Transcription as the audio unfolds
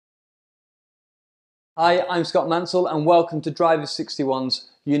Hi, I'm Scott Mansell and welcome to Driver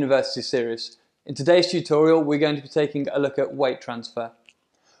 61's University Series. In today's tutorial we're going to be taking a look at weight transfer.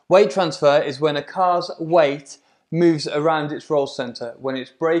 Weight transfer is when a car's weight moves around its roll centre when it's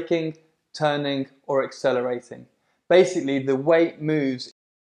braking, turning or accelerating. Basically the weight moves in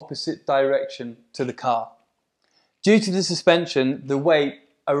the opposite direction to the car. Due to the suspension, the weight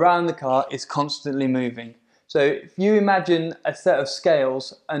around the car is constantly moving. So if you imagine a set of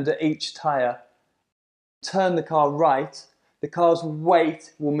scales under each tyre, turn the car right, the car's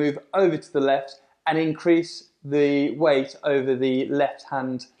weight will move over to the left and increase the weight over the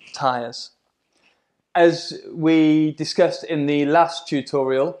left-hand tyres. As we discussed in the last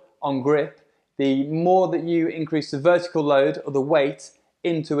tutorial on grip, the more that you increase the vertical load or the weight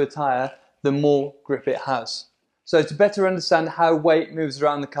into a tyre, the more grip it has. So to better understand how weight moves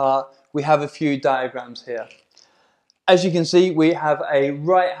around the car, we have a few diagrams here. As you can see, we have a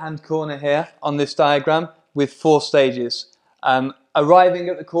right-hand corner here on this diagram with 4 stages. Arriving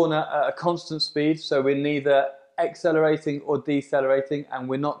at the corner at a constant speed, so we're neither accelerating or decelerating and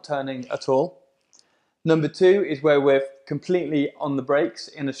we're not turning at all. Number 2 is where we're completely on the brakes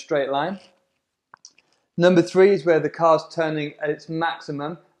in a straight line. Number 3 is where the car's turning at its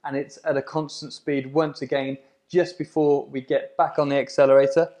maximum and it's at a constant speed once again just before we get back on the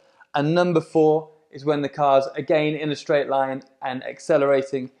accelerator. And number 4 is when the car's again in a straight line and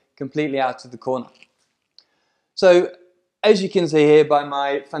accelerating completely out of the corner. So as you can see here by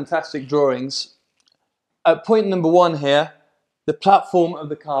my fantastic drawings, at point number 1 here, the platform of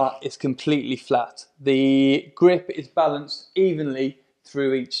the car is completely flat. The grip is balanced evenly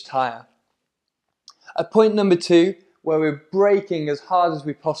through each tyre. At point number 2, where we're braking as hard as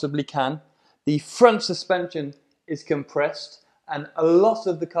we possibly can, the front suspension is compressed and a lot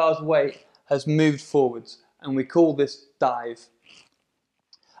of the car's weight has moved forwards and we call this dive.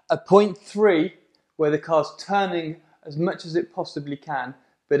 At point 3, where the car's turning as much as it possibly can,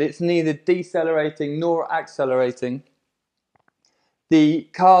 but it's neither decelerating nor accelerating, the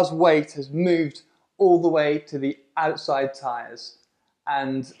car's weight has moved all the way to the outside tyres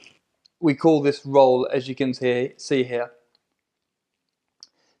and we call this roll, as you can see here.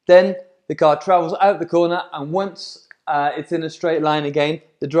 Then the car travels out the corner and once it's in a straight line again,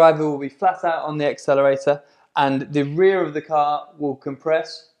 the driver will be flat out on the accelerator and the rear of the car will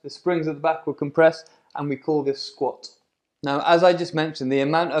compress, the springs at the back will compress, and we call this squat. Now, as I just mentioned, the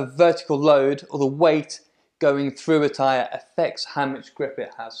amount of vertical load or the weight going through a tyre affects how much grip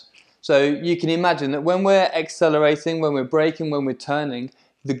it has. So you can imagine that when we're accelerating, when we're braking, when we're turning,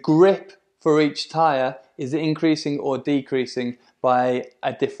 the grip for each tyre is increasing or decreasing by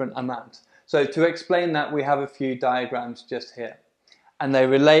a different amount. So to explain that, we have a few diagrams just here. And they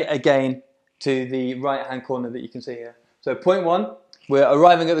relate again to the right-hand corner that you can see here. So point 1, we're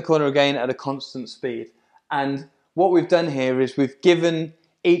arriving at the corner again at a constant speed. And what we've done here is we've given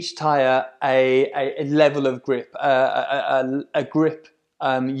each tyre a level of grip, a grip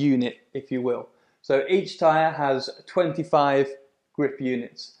unit, if you will. So each tyre has 25 grip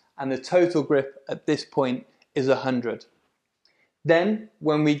units and the total grip at this point is 100. Then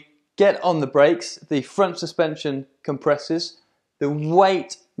when we get on the brakes, the front suspension compresses, the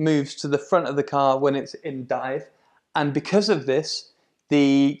weight moves to the front of the car when it's in dive, and because of this,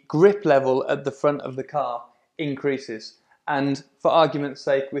 the grip level at the front of the car increases. And for argument's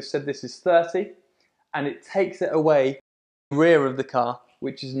sake, we've said this is 30, and it takes it away from the rear of the car,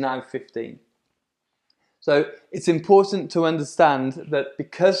 which is now 15. So it's important to understand that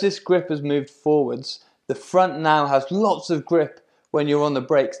because this grip has moved forwards, the front now has lots of grip when you're on the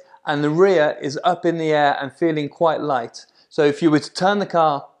brakes, and the rear is up in the air and feeling quite light. So if you were to turn the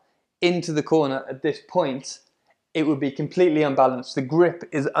car into the corner at this point, it would be completely unbalanced. The grip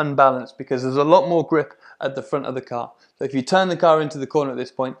is unbalanced because there's a lot more grip at the front of the car. So if you turn the car into the corner at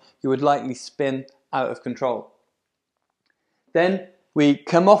this point, you would likely spin out of control. Then we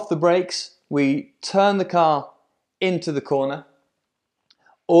come off the brakes, we turn the car into the corner,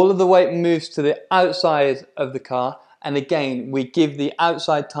 all of the weight moves to the outside of the car, and again we give the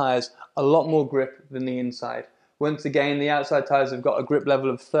outside tyres a lot more grip than the inside. Once again, the outside tyres have got a grip level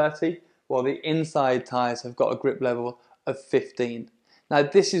of 30, while the inside tyres have got a grip level of 15. Now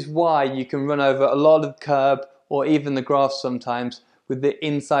this is why you can run over a lot of curb or even the grass sometimes with the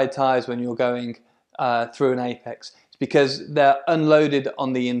inside tyres when you're going through an apex. It's because they're unloaded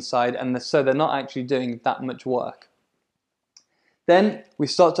on the inside and so they're not actually doing that much work. Then we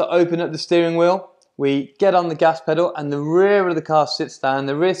start to open up the steering wheel, we get on the gas pedal and the rear of the car sits down,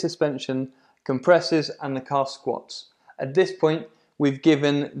 the rear suspension compresses and the car squats. At this point we've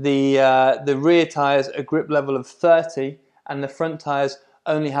given the rear tyres a grip level of 30 and the front tyres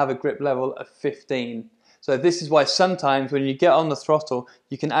only have a grip level of 15. So this is why sometimes when you get on the throttle,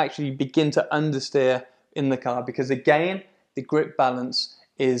 you can actually begin to understeer in the car, because again, the grip balance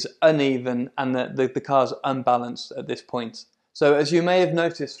is uneven and the car's unbalanced at this point. So as you may have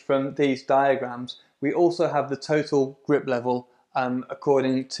noticed from these diagrams, we also have the total grip level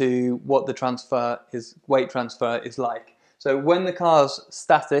according to what the weight transfer is like. So when the car's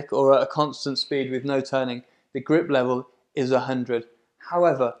static or at a constant speed with no turning, the grip level is 100.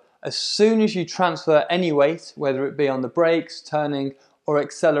 However, as soon as you transfer any weight, whether it be on the brakes, turning or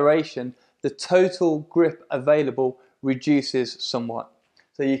acceleration, the total grip available reduces somewhat.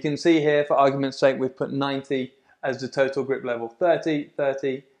 So you can see here, for argument's sake, we've put 90 as the total grip level. 30,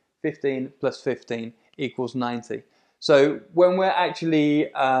 30, 15 plus 15 equals 90. So when we're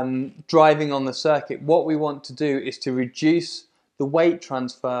actually driving on the circuit, what we want to do is to reduce the weight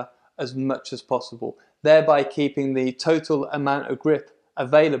transfer as much as possible, thereby keeping the total amount of grip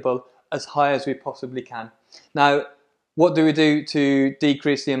available as high as we possibly can. Now, what do we do to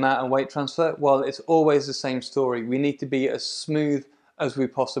decrease the amount of weight transfer? Well, it's always the same story. We need to be as smooth as we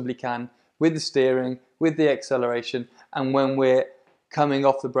possibly can with the steering, with the acceleration, and when we're coming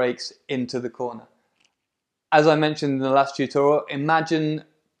off the brakes into the corner. As I mentioned in the last tutorial, imagine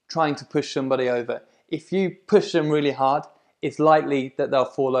trying to push somebody over. If you push them really hard, it's likely that they'll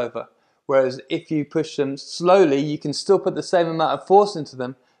fall over. Whereas if you push them slowly, you can still put the same amount of force into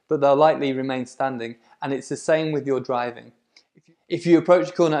them, but they'll likely remain standing. And it's the same with your driving. If you approach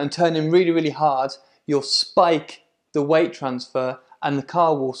a corner and turn in really, really hard, you'll spike the weight transfer and the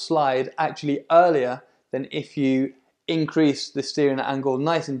car will slide actually earlier than if you increase the steering angle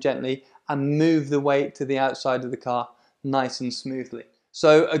nice and gently and move the weight to the outside of the car nice and smoothly.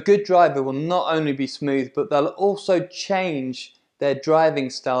 So a good driver will not only be smooth, but they'll also change their driving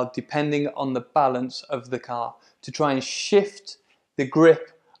style depending on the balance of the car to try and shift the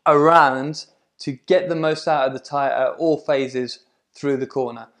grip around to get the most out of the tyre at all phases through the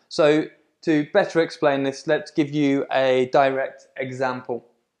corner. So to better explain this, let's give you a direct example.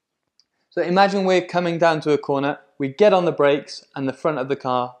 So imagine we're coming down to a corner, we get on the brakes and the front of the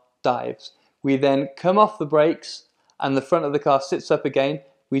car dives. We then come off the brakes and the front of the car sits up again.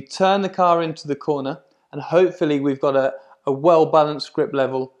 We turn the car into the corner and hopefully we've got a well-balanced grip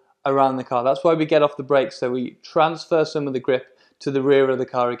level around the car. That's why we get off the brakes, so we transfer some of the grip to the rear of the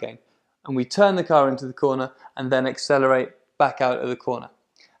car again. And we turn the car into the corner and then accelerate back out of the corner.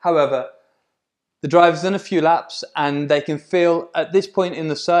 However, the driver's done a few laps and they can feel at this point in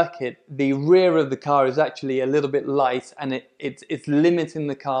the circuit the rear of the car is actually a little bit light and it's limiting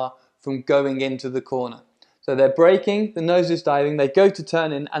the car from going into the corner. So they're braking, the nose is diving, they go to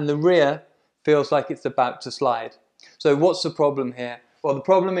turn in and the rear feels like it's about to slide. So what's the problem here? Well, the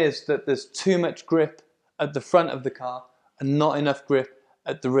problem is that there's too much grip at the front of the car and not enough grip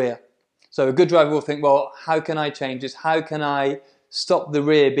at the rear. So a good driver will think, well, how can I change this? How can I stop the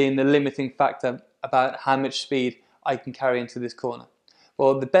rear being the limiting factor about how much speed I can carry into this corner?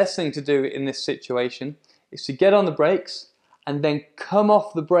 Well, the best thing to do in this situation is to get on the brakes and then come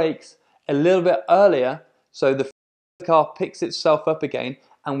off the brakes a little bit earlier so the car picks itself up again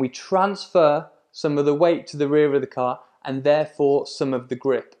and we transfer some of the weight to the rear of the car and therefore some of the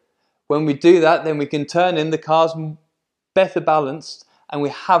grip. When we do that, then we can turn in, the car's better balanced and we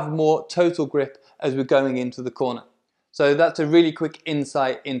have more total grip as we're going into the corner. So that's a really quick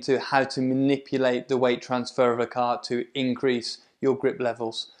insight into how to manipulate the weight transfer of a car to increase your grip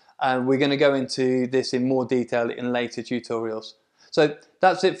levels. We're going to go into this in more detail in later tutorials. So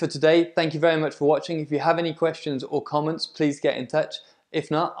that's it for today. Thank you very much for watching. If you have any questions or comments, please get in touch. If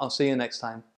not, I'll see you next time.